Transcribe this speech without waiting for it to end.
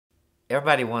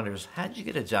Everybody wonders, how did you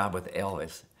get a job with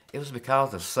Elvis? It was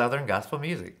because of Southern gospel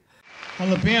music. On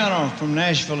the piano from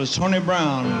Nashville is Tony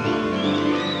Brown.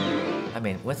 I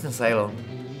mean, Winston-Salem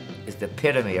is the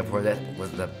epitome of where that was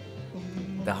the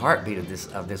heartbeat of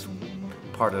this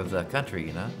part of the country,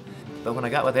 you know. But when I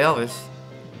got with Elvis,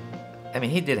 I mean,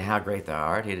 he did How Great Thou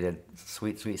Art, he did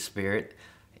Sweet, Sweet Spirit.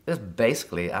 It was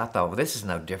basically, I thought, well, this is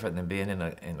no different than being in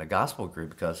a gospel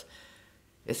group, because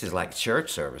this is like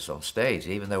church service on stage.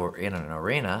 Even though we're in an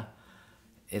arena,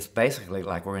 it's basically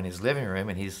like we're in his living room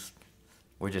and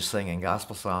we're just singing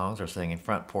gospel songs or singing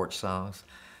front porch songs.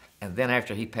 And then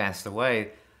after he passed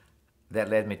away, that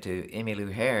led me to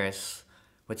Emmylou Harris,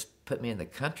 which put me in the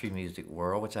country music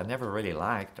world, which I never really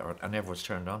liked or I never was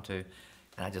turned on to.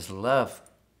 And I just love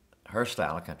her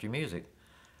style of country music.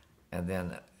 And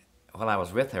then while I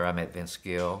was with her, I met Vince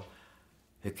Gill,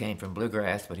 who came from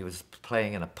bluegrass, but he was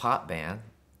playing in a pop band,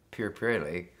 Pure Prairie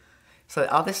League. So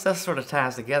all this stuff sort of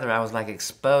ties together. I was like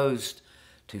exposed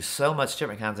to so much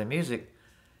different kinds of music,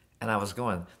 and I was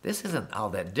going, this isn't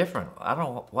all that different. I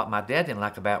don't know what my dad didn't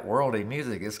like about worldly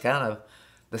music. It's kind of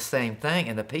the same thing,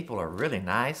 and the people are really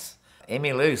nice.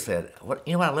 Emmylou said,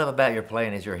 you know what I love about your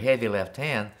playing is your heavy left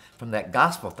hand from that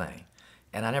gospel thing.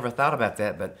 And I never thought about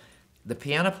that, but the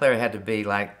piano player had to be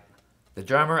like the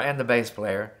drummer and the bass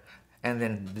player, and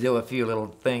then do a few little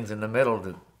things in the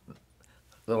middle,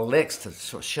 little licks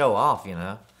to show off, you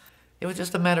know. It was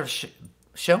just a matter of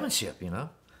showmanship, you know.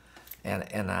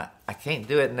 And I can't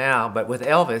do it now, but with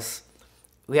Elvis,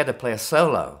 we had to play a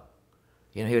solo.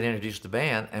 You know, he would introduce the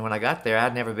band, and when I got there,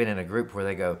 I'd never been in a group where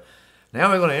they go,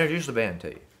 now we're going to introduce the band to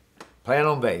you, playing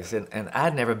on bass. And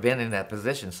I'd never been in that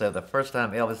position, so the first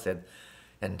time Elvis said,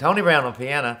 and Tony Brown on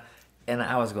piano, and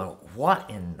I was going, what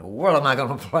in the world am I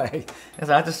going to play? And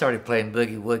so I just started playing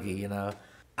boogie woogie, you know.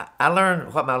 I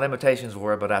learned what my limitations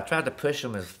were, but I tried to push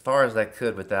them as far as I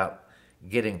could without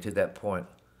getting to that point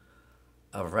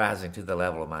of rising to the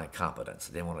level of my competence.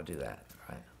 I didn't want to do that,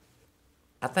 right?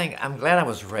 I think I'm glad I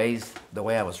was raised the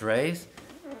way I was raised,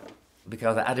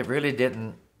 because I really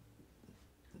didn't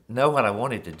know what I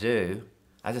wanted to do.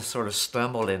 I just sort of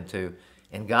stumbled into,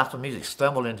 in gospel music,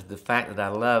 stumbled into the fact that I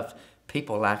loved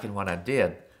people liking what I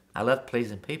did. I loved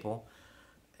pleasing people,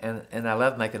 and I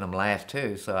loved making them laugh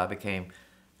too, so I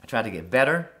tried to get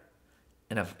better,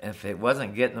 and if it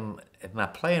wasn't getting them, if my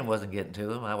playing wasn't getting to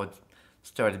them, I would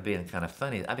started being kind of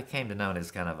funny. I became known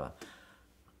as kind of a,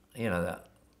 you know,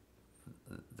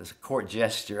 this court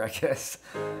gesture, I guess,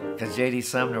 because J.D.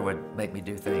 Sumner would make me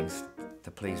do things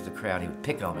to please the crowd. He would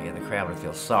pick on me, and the crowd would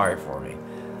feel sorry for me,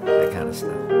 that kind of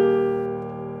stuff.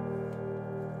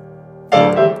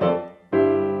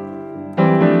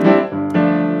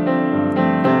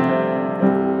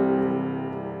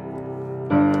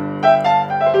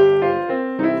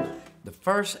 The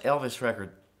first Elvis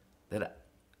record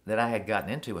that I had gotten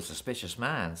into was Suspicious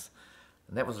Minds,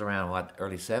 and that was around, what,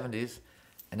 early 70s,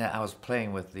 and I was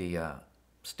playing with the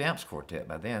Stamps Quartet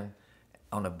by then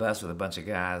on a bus with a bunch of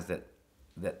guys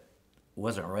that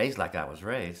wasn't raised like I was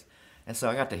raised, and so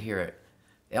I got to hear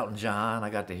Elton John, I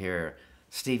got to hear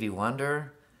Stevie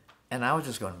Wonder, and I was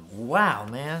just going, wow,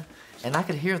 man, and I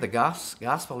could hear the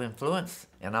gospel influence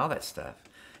and all that stuff.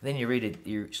 And then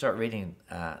you start reading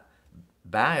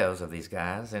bios of these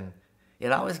guys, and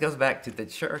it always goes back to the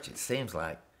church, it seems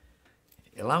like.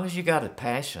 As long as you got a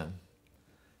passion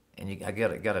and you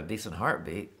got a decent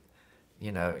heartbeat,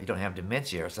 you know, you don't have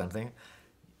dementia or something,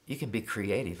 you can be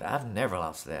creative. I've never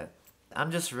lost that.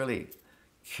 I'm just really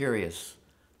curious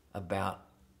about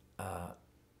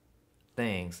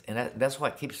things, and that's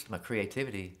what keeps my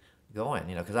creativity going,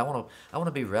 you know, because I want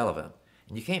to be relevant.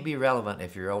 And you can't be relevant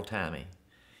if you're old-timey.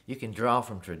 You can draw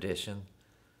from tradition,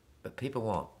 but people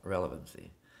want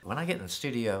relevancy. When I get in the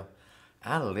studio,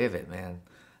 I live it, man.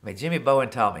 I mean, Jimmy Bowen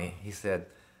taught me, he said,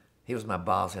 he was my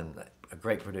boss and a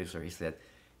great producer. He said,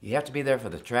 you have to be there for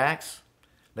the tracks,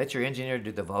 let your engineer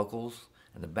do the vocals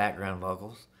and the background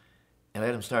vocals, and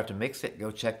let him start to mix it,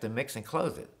 go check the mix and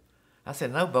close it. I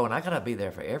said, no, Bowen, I gotta be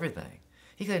there for everything.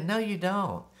 He said, no, you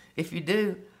don't. If you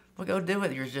do, well, go do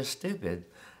it, you're just stupid.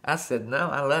 I said, no,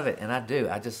 I love it, and I do.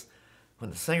 When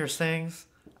the singer sings,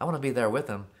 I wanna be there with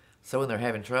them, so when they're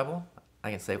having trouble, I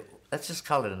can say, let's just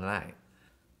call it a night.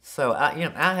 So I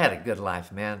had a good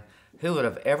life, man. Who would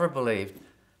have ever believed?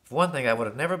 For one thing, I would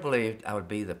have never believed I would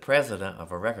be the president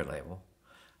of a record label.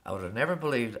 I would have never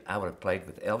believed I would have played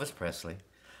with Elvis Presley.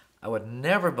 I would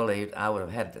never believed I would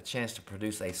have had the chance to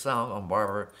produce a song on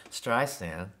Barbra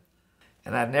Streisand.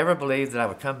 And I never believed that I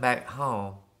would come back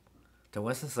home to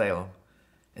Winston-Salem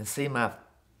and see my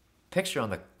picture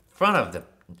on the front of the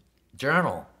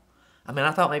journal I mean,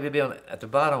 I thought maybe it'd be at the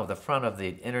bottom of the front of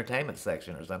the entertainment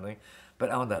section or something, but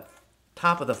on the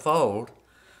top of the fold,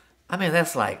 I mean,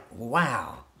 that's like,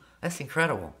 wow, that's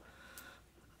incredible.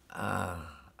 I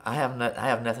have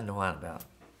nothing to whine about.